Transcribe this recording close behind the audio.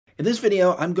In this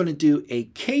video, I'm going to do a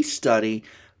case study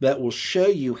that will show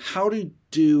you how to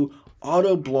do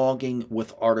auto blogging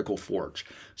with Article Forge.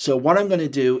 So what I'm going to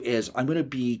do is I'm going to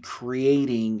be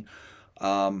creating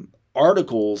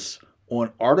articles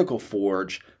on Article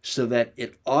Forge so that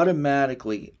it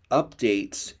automatically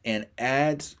updates and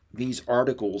adds these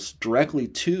articles directly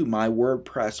to my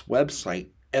WordPress website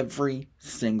every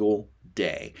single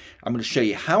day. I'm going to show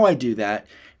you how I do that,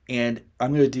 and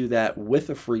I'm going to do that with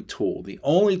a free tool. The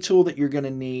only tool that you're going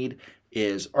to need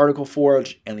is Article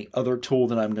Forge, and the other tool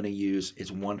that I'm going to use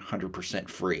is 100%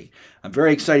 free. I'm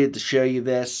very excited to show you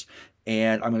this,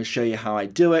 and I'm going to show you how I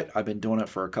do it. I've been doing it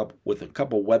for a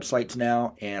couple websites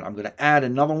now, and I'm going to add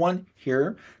another one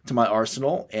here to my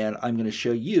arsenal, and I'm going to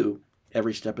show you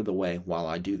every step of the way while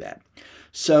I do that.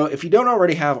 So if you don't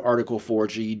already have Article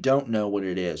Forge or you don't know what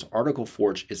it is, Article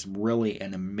Forge is really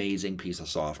an amazing piece of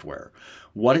software.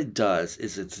 What it does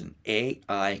is it's an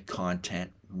AI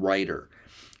content writer,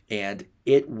 and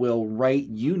it will write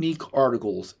unique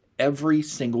articles every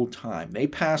single time. They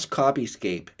pass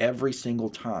Copyscape every single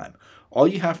time. All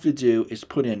you have to do is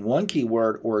put in one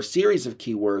keyword or a series of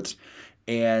keywords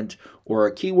or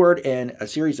a keyword and a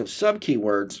series of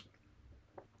sub-keywords,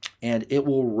 and it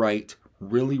will write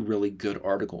really good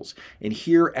articles. And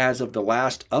here, as of the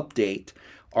last update,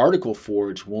 Article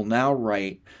Forge will now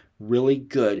write really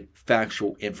good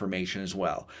factual information as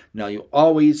well. Now, you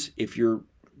always, if you're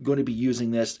going to be using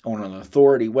this on an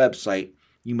authority website,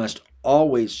 you must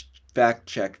always fact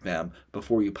check them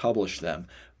before you publish them.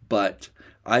 But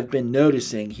I've been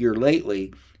noticing here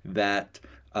lately that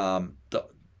the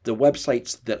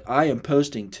websites that I am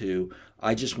posting to,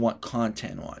 I just want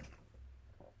content on.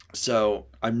 So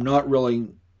I'm not really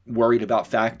worried about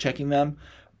fact checking them,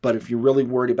 but if you're really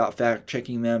worried about fact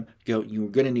checking them, you're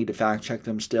going to need to fact check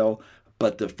them still.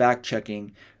 But the fact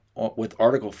checking with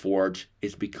Article Forge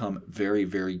has become very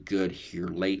good here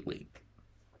lately.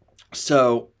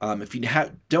 So if you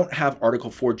don't have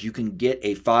Article Forge, you can get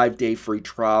a 5-day free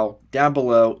trial down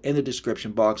below in the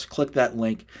description box. Click that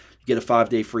link. You get a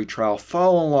 5-day free trial.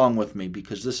 Follow along with me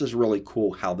because this is really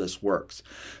cool how this works.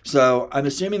 So I'm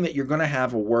assuming that you're going to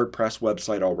have a WordPress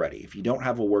website already. If you don't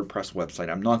have a WordPress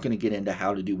website, I'm not going to get into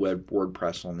how to do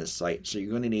WordPress on this site. So you're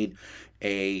going to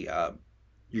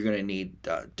need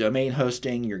domain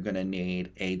hosting, you're going to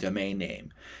need a domain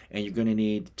name, and you're going to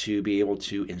need to be able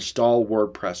to install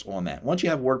WordPress on that. Once you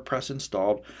have WordPress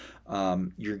installed,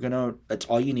 that's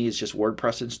all you need is just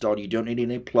WordPress installed. You don't need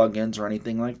any plugins or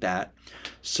anything like that.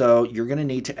 So you're going to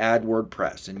need to add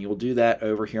WordPress, and you'll do that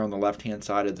over here on the left-hand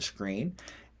side of the screen.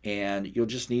 And you'll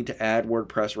just need to add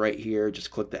WordPress right here.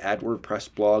 Just click the Add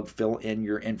WordPress blog, fill in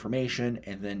your information,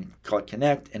 and then click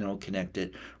Connect, and it'll connect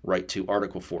it right to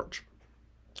Article Forge.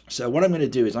 So what I'm going to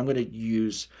do is I'm going to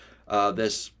use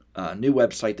this new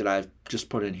website that I've just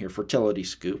put in here, Fertility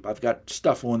Scoop. I've got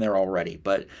stuff on there already,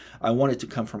 but I want it to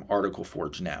come from Article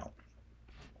Forge now.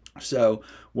 So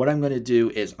what I'm going to do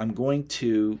is I'm going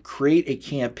to create a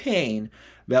campaign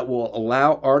that will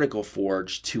allow Article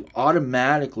Forge to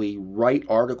automatically write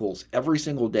articles every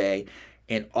single day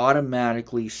and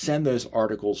automatically send those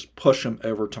articles, push them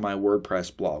over to my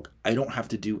WordPress blog. I don't have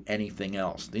to do anything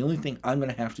else. The only thing I'm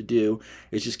going to have to do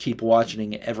is just keep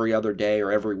watching it every other day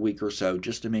or every week or so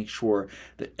just to make sure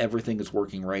that everything is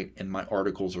working right and my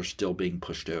articles are still being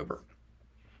pushed over.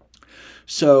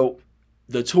 So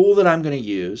the tool that I'm going to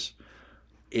use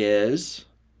is,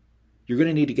 you're going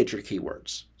to need to get your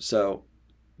keywords. So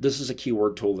this is a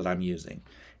keyword tool that I'm using.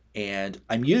 And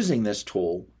I'm using this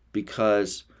tool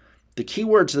because the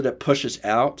keywords that it pushes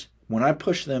out, when I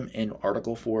push them in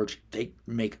Article Forge, they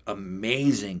make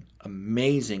amazing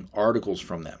articles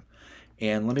from them.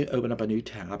 And let me open up a new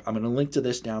tab. I'm going to link to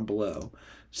this down below.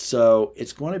 So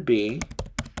it's going to be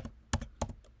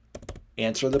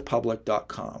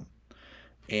answerthepublic.com.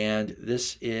 And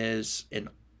this is an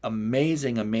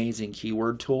amazing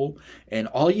keyword tool. And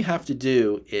all you have to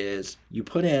do is you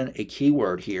put in a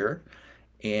keyword here.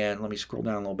 And let me scroll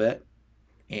down a little bit.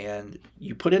 And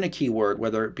you put in a keyword,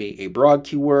 whether it be a broad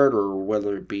keyword or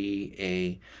whether it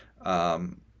be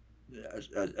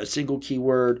a single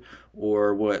keyword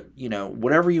or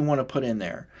whatever you want to put in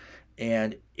there,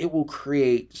 and it will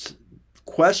create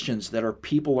questions that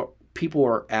people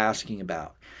are asking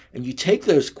about. And you take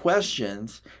those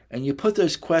questions and you put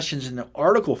those questions in the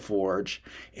Article Forge,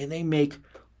 and they make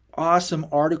awesome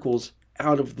articles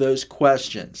out of those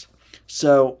questions.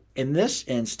 So in this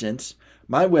instance,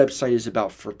 my website is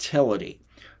about fertility.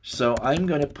 So I'm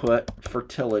going to put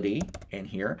fertility in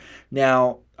here.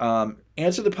 Now,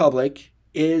 Answer the Public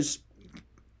is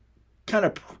kind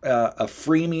of a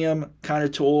freemium kind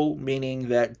of tool, meaning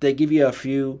that they give you a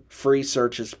few free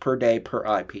searches per day per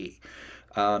IP.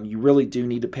 You really do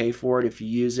need to pay for it if you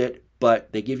use it,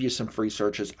 but they give you some free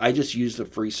searches. I just use the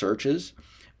free searches,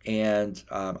 and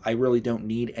I really don't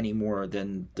need any more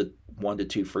than the 1 to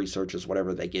 2 free searches,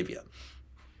 whatever they give you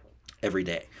every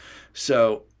day.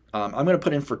 So I'm going to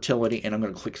put in fertility, and I'm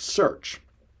going to click search.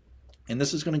 And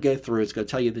this is going to go through. It's going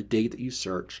to tell you the date that you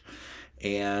search,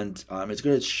 and it's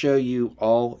going to show you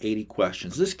all 80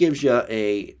 questions. This gives you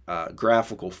a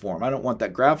graphical form. I don't want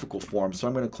that graphical form, so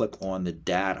I'm going to click on the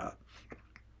data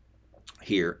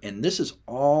here, and this is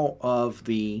all of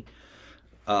the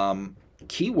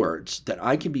keywords that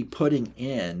I can be putting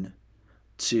in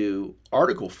to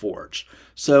Article Forge.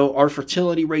 So our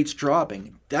fertility rates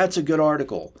dropping, that's a good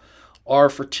article. Are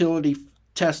fertility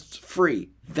tests free?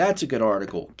 That's a good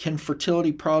article. Can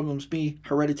fertility problems be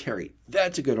hereditary?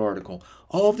 That's a good article.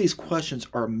 All of these questions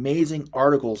are amazing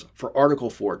articles for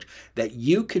Article Forge that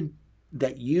you can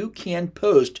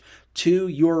post to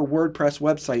your WordPress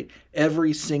website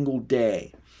every single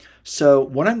day. So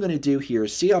what I'm going to do here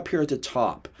is see up here at the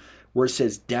top where it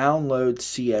says download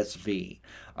CSV.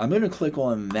 I'm going to click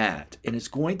on that, and it's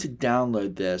going to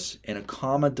download this in a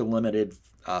comma delimited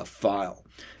file.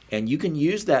 And you can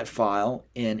use that file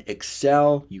in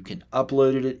Excel. You can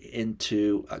upload it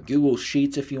into Google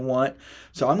Sheets if you want.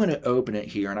 So I'm going to open it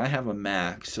here, and I have a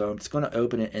Mac, so it's going to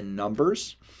open it in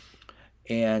Numbers,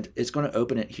 and it's going to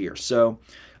open it here. So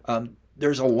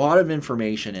there's a lot of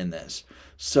information in this.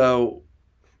 So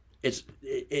it's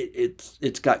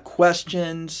got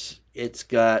questions, it's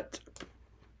got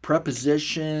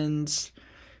prepositions,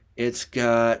 it's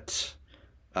got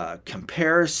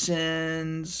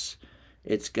comparisons,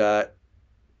 it's got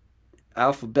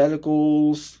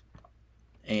alphabeticals,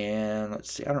 and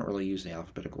let's see, I don't really use the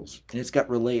alphabeticals, and it's got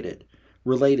related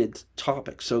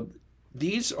topics. So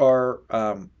these are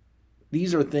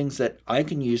things that I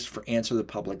can use for Answer the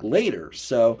Public later.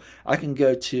 So I can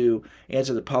go to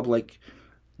Answer the Public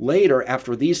later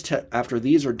after these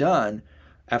are done,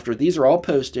 after these are all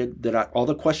posted, all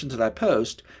the questions that I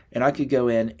post, and I could go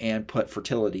in and put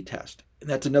fertility test. And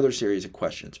that's another series of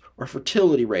questions. Or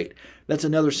fertility rate. That's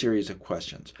another series of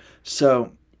questions.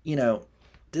 So,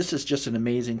 this is just an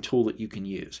amazing tool that you can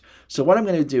use. So what I'm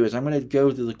going to do is I'm going to go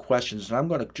to the questions, and I'm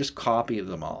going to just copy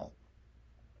them all.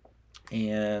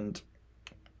 And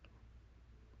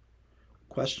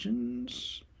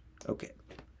questions. Okay.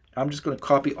 I'm just going to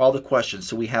copy all the questions.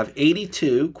 So we have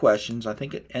 82 questions. I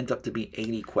think it ends up to be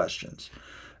 80 questions.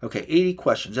 Okay, 80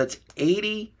 questions. That's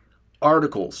 80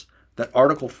 articles that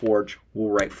Article Forge will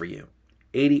write for you.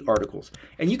 80 articles.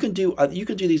 And you can do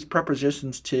these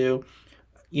prepositions too.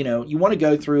 You want to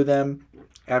go through them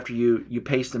after you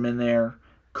paste them in there,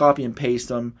 copy and paste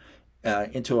them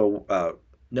into a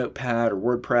Notepad or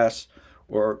WordPress,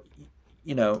 or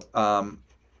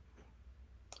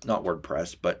not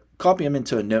WordPress, but copy them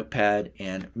into a Notepad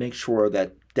and make sure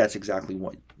that that's exactly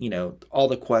what, all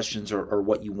the questions are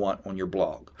what you want on your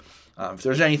blog. If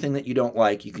there's anything that you don't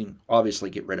like, you can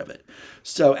obviously get rid of it.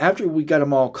 So after we got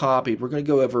them all copied, we're going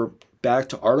to go over back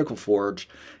to Article Forge,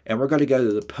 and we're going to go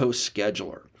to the post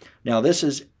scheduler. Now this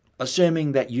is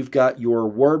assuming that you've got your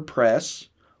WordPress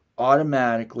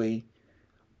automatically,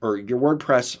 or your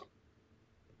WordPress,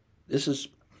 this is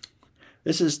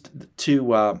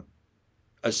to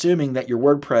assuming that your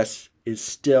WordPress is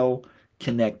still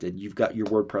connected. You've got your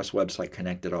WordPress website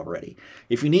connected already.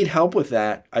 If you need help with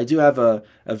that, I do have a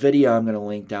video I'm going to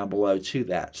link down below to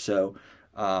that. So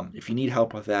if you need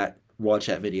help with that, watch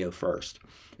that video first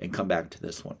and come back to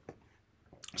this one.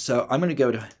 So I'm going to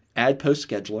go to Add Post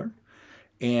Scheduler,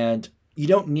 and you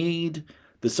don't need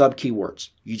the sub keywords.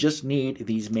 You just need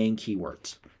these main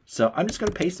keywords. So I'm just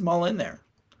going to paste them all in there.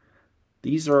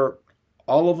 These are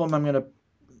all of them.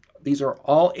 These are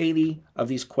all 80 of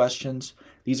these questions.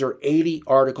 These are 80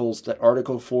 articles that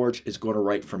Article Forge is going to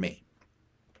write for me.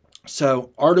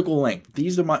 So article length.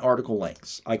 These are my article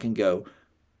lengths. I can go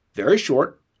very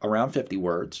short, around 50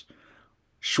 words.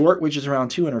 Short, which is around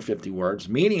 250 words.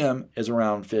 Medium is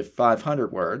around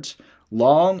 500 words.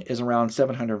 Long is around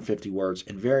 750 words.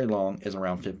 And very long is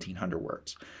around 1,500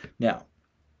 words. Now,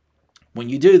 when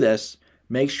you do this,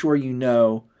 make sure you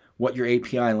know what your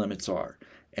API limits are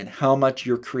and how much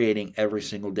you're creating every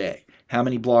single day. How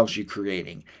many blogs you're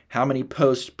creating. How many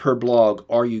posts per blog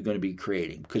are you going to be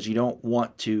creating? Because you don't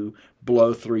want to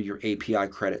blow through your API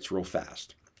credits real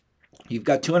fast. You've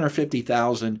got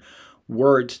 250,000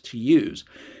 words to use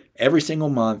every single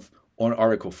month on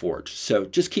Article Forge. So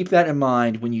just keep that in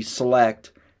mind when you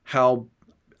select how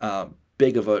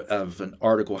big of an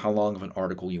article, how long of an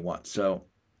article you want. So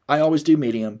I always do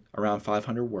medium, around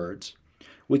 500 words.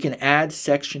 We can add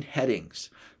section headings.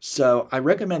 So I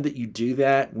recommend that you do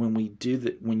that when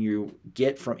when you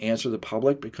get from Answer the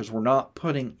Public, because we're not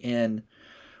putting in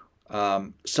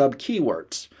sub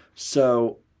keywords.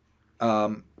 So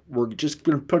we're just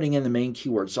putting in the main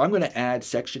keywords. So I'm going to add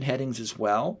section headings as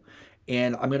well,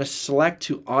 and I'm going to select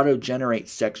to auto generate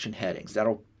section headings.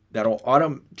 That'll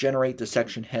auto generate the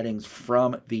section headings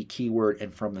from the keyword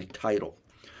and from the title.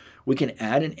 We can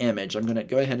add an image. I'm going to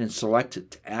go ahead and select it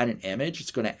to add an image.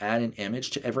 It's going to add an image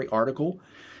to every article.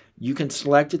 You can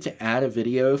select it to add a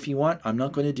video if you want. I'm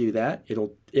not going to do that.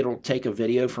 It'll take a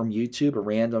video from YouTube, a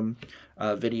random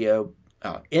video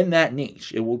in that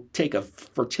niche. It will take a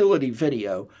fertility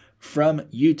video from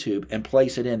YouTube and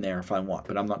place it in there if I want,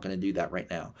 but I'm not going to do that right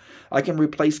now. I can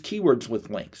replace keywords with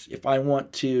links. If I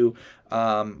want to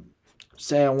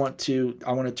say I want to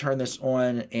turn this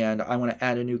on and I want to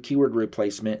add a new keyword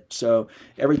replacement. So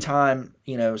every time,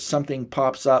 something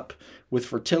pops up with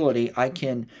fertility, I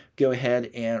can go ahead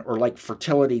or like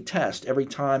fertility test. Every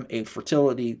time the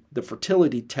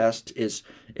fertility test is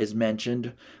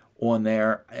mentioned on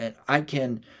there, and I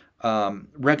can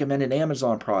recommend an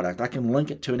Amazon product. I can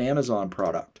link it to an Amazon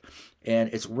product,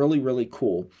 and it's really, really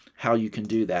cool how you can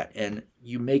do that. And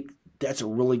that's a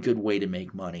really good way to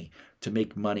make money. To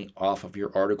make money off of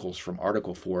your articles from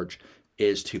Article Forge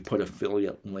is to put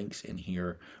affiliate links in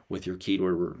here with your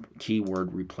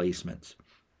keyword replacements.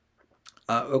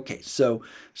 Okay, so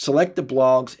select the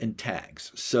blogs and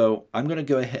tags. So I'm going to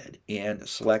go ahead and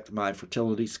select my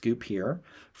fertility scoop here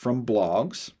from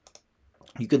blogs.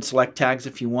 You can select tags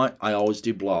if you want. I always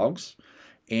do blogs.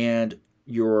 And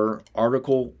your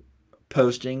article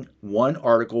posting, one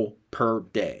article per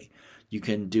day. You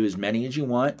can do as many as you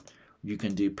want. You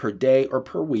can do per day or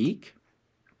per week.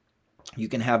 You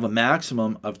can have a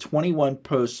maximum of 21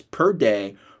 posts per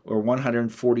day or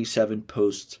 147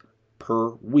 posts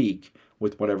per week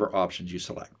with whatever options you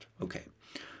select. Okay,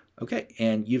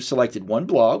 and you've selected one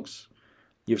blogs.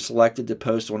 You've selected to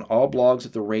post on all blogs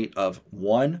at the rate of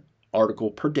one article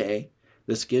per day.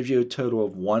 This gives you a total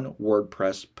of one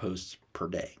WordPress posts per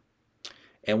day.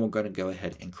 And we're going to go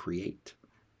ahead and create.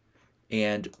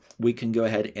 And we can go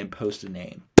ahead and post a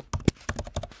name.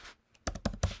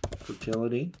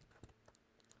 Fertility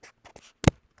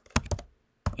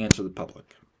Answer the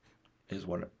Public is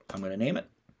what I'm going to name it.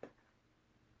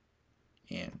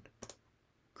 And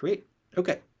create.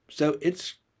 Okay, so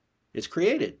it's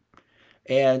created.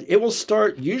 And it will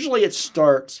start, usually it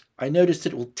starts, I noticed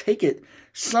it will take it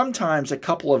sometimes a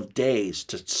couple of days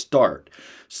to start.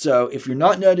 So if you're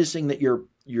not noticing that your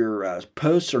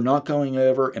posts are not going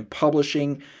over and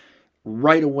publishing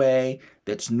right away,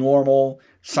 that's normal.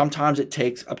 Sometimes it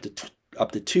takes up to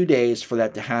 2 days for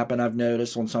that to happen, I've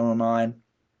noticed on some of mine.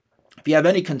 If you have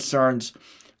any concerns,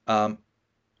 go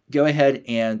ahead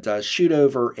and shoot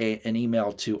over an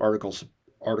email to Article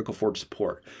Forge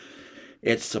support.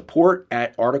 It's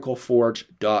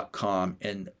support@articleforge.com,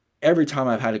 and every time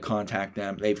I've had to contact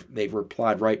them, they've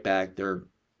replied right back. They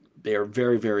are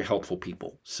very, very helpful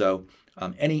people. So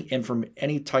any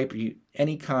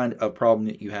kind of problem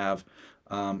that you have,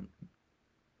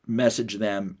 message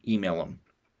them, email them.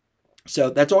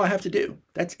 So that's all I have to do.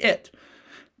 That's it.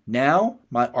 Now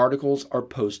my articles are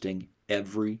posting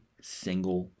every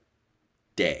single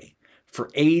day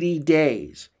for 80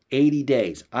 days. 80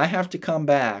 days. I have to come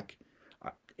back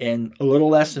in a little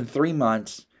less than 3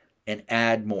 months and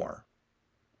add more.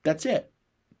 That's it.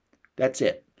 That's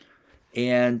it.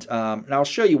 And I'll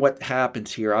show you what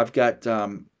happens here. I've got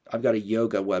a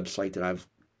yoga website that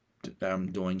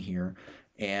I'm doing here,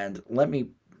 and let me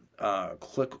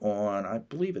click on, I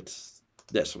believe it's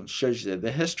this one. It shows you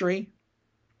the history.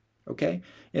 Okay,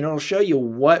 and it'll show you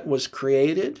what was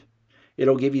created.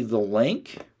 It'll give you the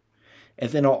link, and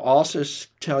then it'll also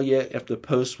tell you if the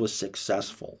post was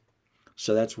successful.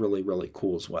 So that's really, really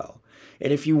cool as well.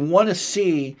 And if you want to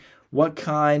see what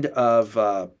kind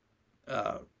of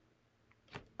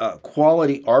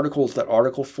quality articles that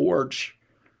Article Forge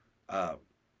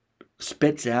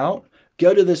spits out,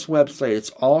 go to this website.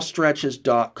 It's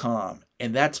allstretches.com.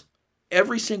 And that's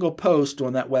every single post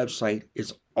on that website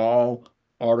is all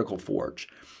Article Forge.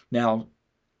 Now,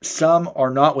 some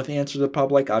are not with Answer the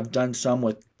Public. I've done some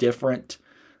with a different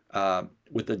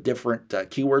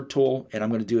keyword tool, and I'm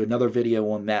going to do another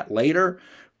video on that later.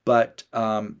 But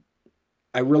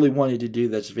I really wanted to do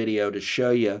this video to show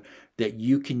you that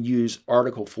you can use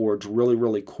Article Forge really,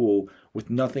 really cool with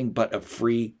nothing but a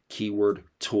free keyword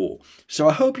tool. So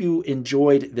I hope you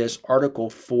enjoyed this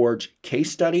Article Forge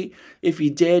case study. If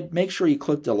you did, make sure you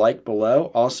click the like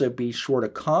below. Also, be sure to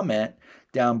comment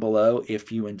down below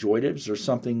if you enjoyed it. Is there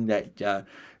something that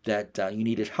that you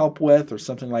needed help with or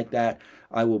something like that,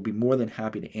 I will be more than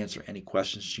happy to answer any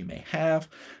questions you may have.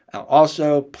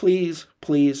 Also, please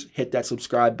hit that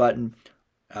subscribe button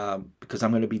because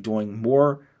I'm going to be doing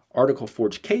more Article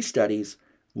Forge case studies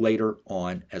later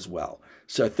on as well.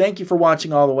 So thank you for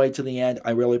watching all the way to the end.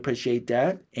 I really appreciate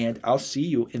that, and I'll see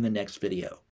you in the next video.